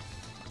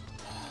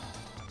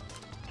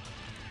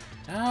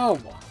 No!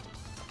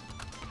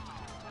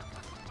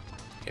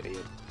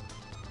 Idiot.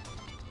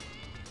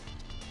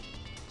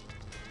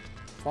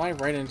 Fly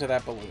right into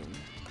that balloon.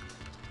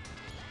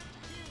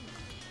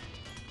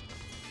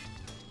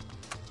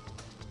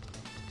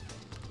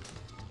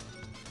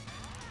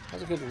 That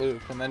was a good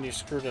loop, and then you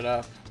screwed it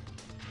up.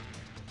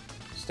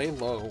 Stay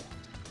low.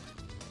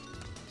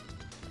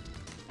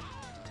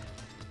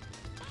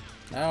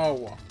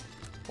 No!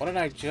 What did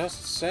I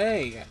just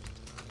say?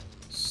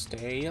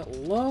 Stay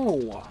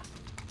low!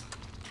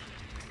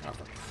 Oh,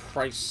 for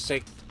Christ's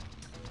sake.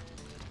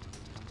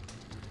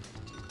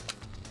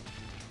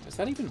 Is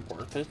that even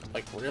worth it?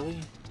 Like, really?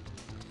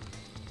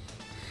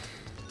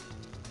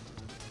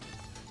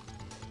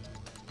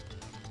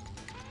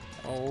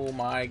 Oh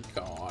my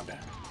god.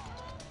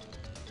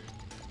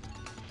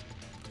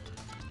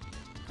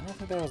 I don't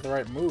think that was the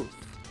right move.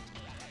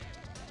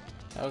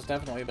 That was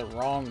definitely the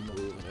wrong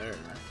move there.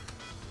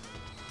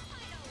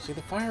 See,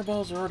 the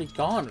fireballs are already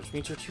gone, which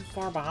means you're too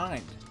far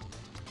behind.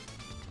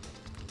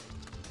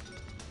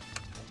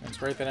 It's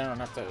great that I don't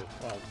have to,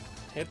 well,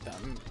 hit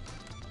them.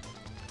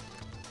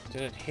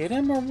 Did it hit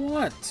him or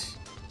what?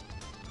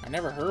 I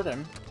never heard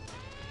him.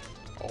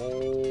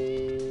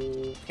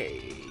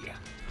 Okay.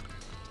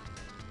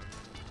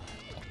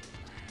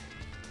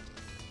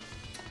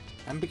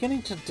 I'm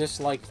beginning to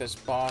dislike this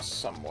boss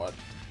somewhat.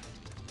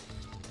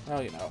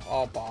 Well, you know,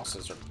 all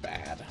bosses are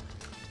bad.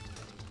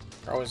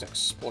 They're always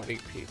exploiting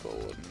people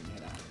and, you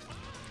know.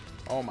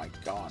 Oh my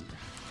god.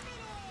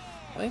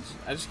 I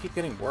just keep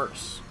getting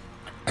worse.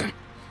 I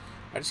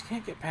just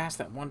can't get past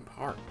that one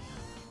part.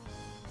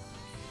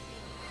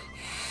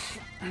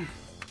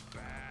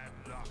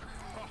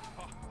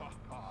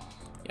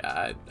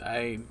 Yeah,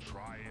 I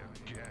Try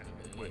again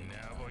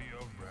whenever you're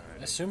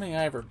ready. assuming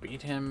I ever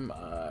beat him,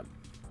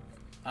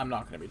 I'm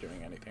not going to be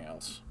doing anything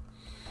else.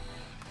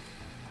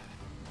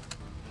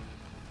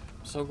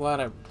 I'm so glad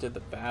I did the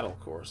battle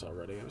course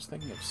already. I was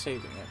thinking of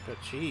saving it, but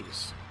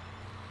jeez.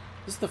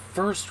 This is the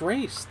first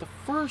race. The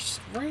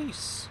first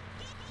race.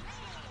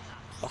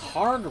 The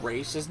hard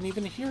race isn't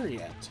even here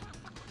yet.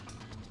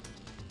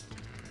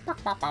 I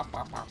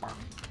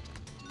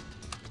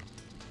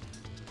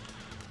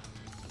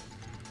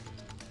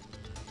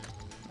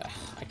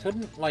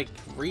couldn't, like,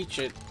 reach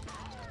it.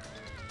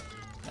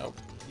 Nope.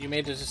 You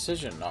made a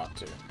decision not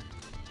to.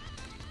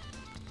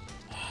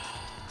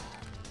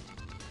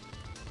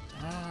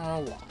 Oh,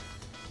 well.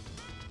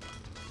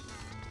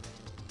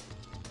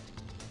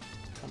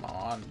 Come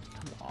on.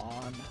 Come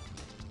on.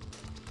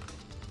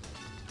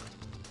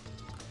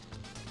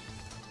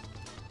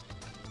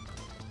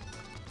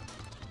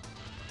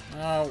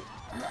 No.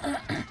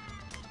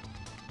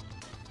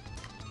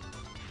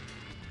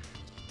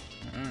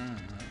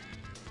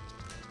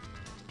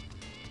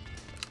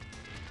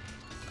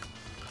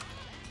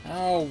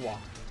 Oh.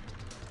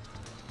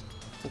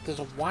 It's like there's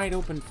a wide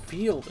open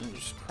field and you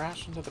just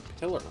crash into the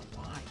pillar.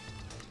 Why?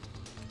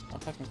 Well,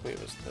 technically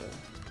it was the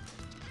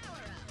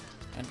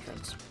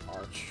entrance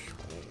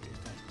archway.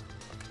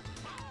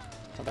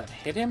 Oh, that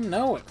hit him?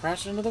 No, it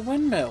crashed into the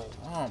windmill.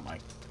 Oh my. I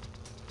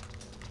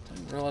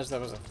didn't realize that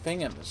was a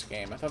thing in this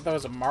game. I thought that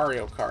was a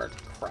Mario Kart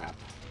crap.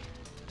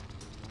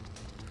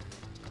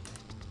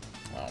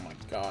 Oh my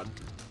god.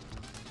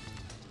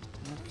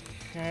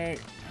 Okay.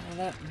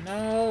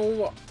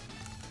 No!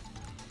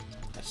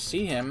 I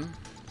see him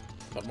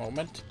at the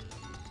moment.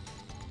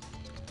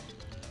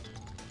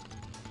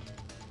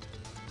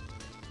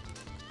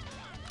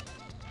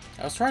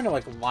 I was trying to,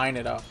 like, line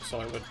it up so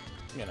I would,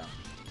 you know,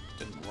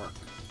 didn't work.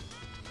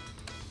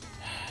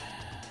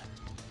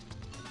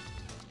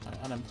 My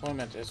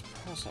unemployment is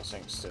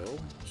processing still,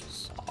 which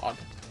is odd.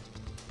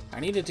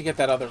 I needed to get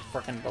that other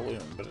frickin'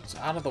 balloon, but it's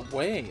out of the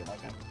way. Like,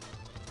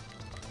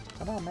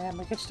 come on, man,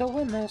 we can still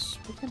win this.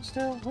 We can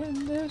still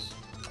win this.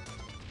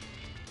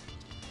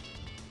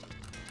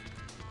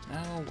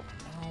 No,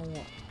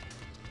 no.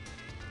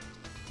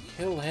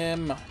 Kill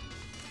him. I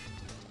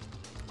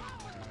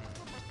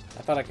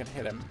thought I could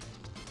hit him.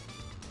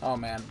 Oh,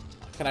 man.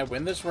 Can I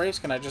win this race?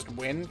 Can I just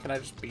win? Can I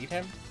just beat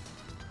him?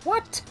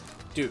 What?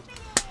 Dude.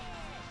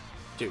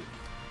 Dude.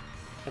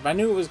 If I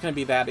knew it was going to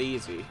be that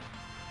easy.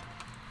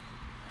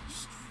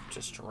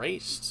 Just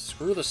raced.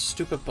 Screw the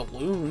stupid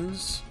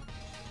balloons.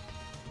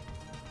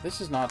 This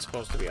is not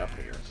supposed to be up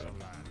here, so.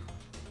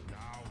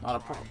 Not a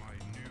problem.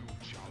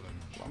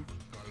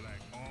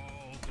 Collect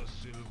all the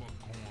silver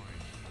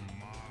coins from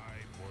my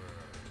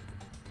world.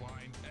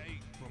 Find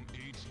 8 from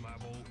each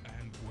level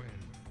and win.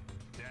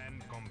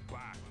 Then come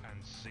back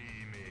and see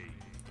me.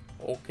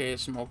 Okay,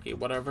 Smokey,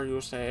 whatever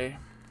you say.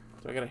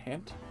 Do I get a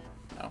hint?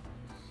 No.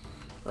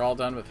 We're all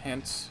done with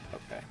hints?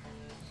 Okay.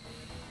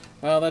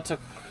 Well, that took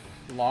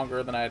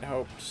longer than I had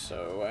hoped,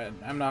 so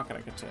I'm not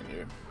going to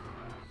continue.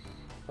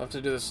 We'll have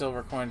to do the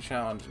silver coin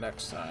challenge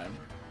next time.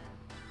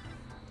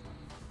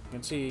 You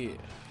can see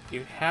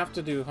you have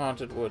to do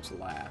Haunted Woods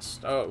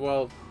last. Oh,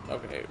 well,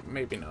 okay,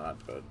 maybe not,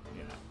 but,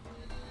 you know.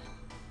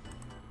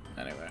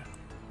 Anyway.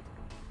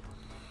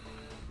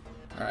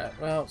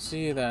 Alright, well,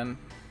 see you then.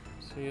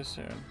 See you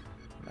soon.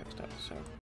 Next episode.